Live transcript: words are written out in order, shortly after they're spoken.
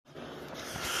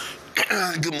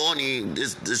Good morning.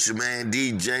 This your man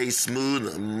DJ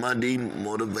Smooth. Monday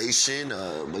motivation.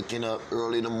 Waking up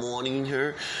early in the morning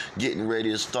here, getting ready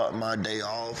to start my day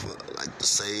off. Like to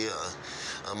say,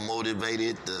 I'm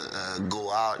motivated to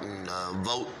go out and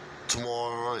vote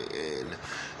tomorrow, and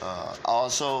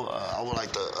also I would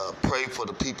like to pray for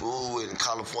the people who in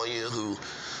California, who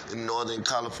in Northern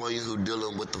California, who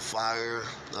dealing with the fire.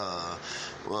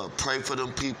 Pray for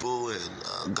them people,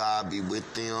 and God be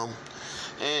with them.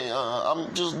 And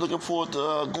I'm just looking forward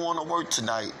to going to work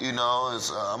tonight.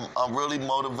 I'm really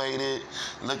motivated,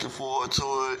 looking forward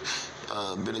to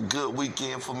it. Been a good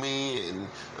weekend for me, and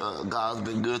God's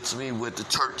been good to me with the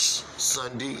church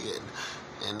Sunday,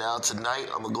 and now tonight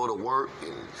I'm gonna go to work.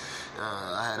 And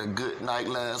I had a good night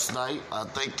last night. I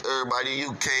think everybody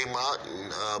you came out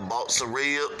and bought some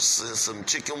ribs and some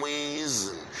chicken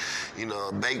wings,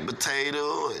 and baked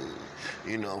potato and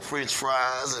French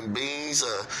fries and beans.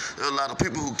 There were a lot of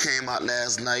people who came out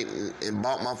last night and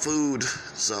bought my food.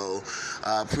 So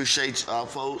I appreciate y'all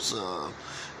folks.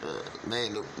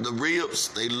 Man, the ribs,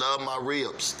 they love my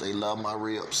ribs. They love my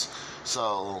ribs.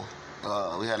 So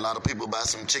we had a lot of people buy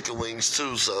some chicken wings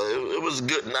too. So it was a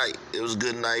good night. It was a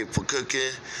good night for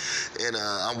cooking. And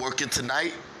I'm working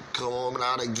tonight. Coming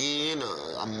out again.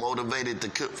 I'm motivated to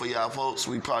cook for y'all folks.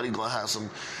 We probably gonna have some,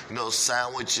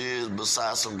 sandwiches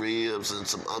besides some ribs and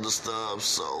some other stuff.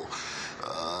 So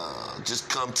just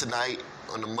come tonight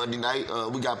on the Monday night.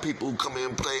 We got people who come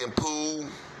in playing pool.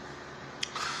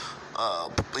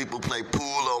 People play pool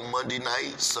on Monday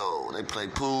night, so they play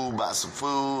pool, buy some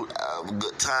food, have a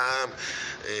good time.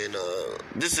 And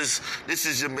this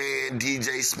is your man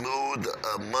DJ Smooth.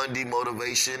 Monday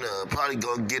motivation. Probably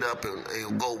gonna get up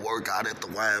and go work out at the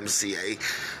YMCA.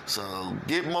 So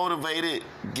get motivated,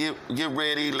 get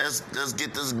ready. Let's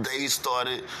get this day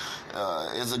started.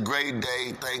 It's a great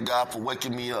day. Thank God for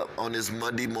waking me up on this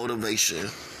Monday motivation.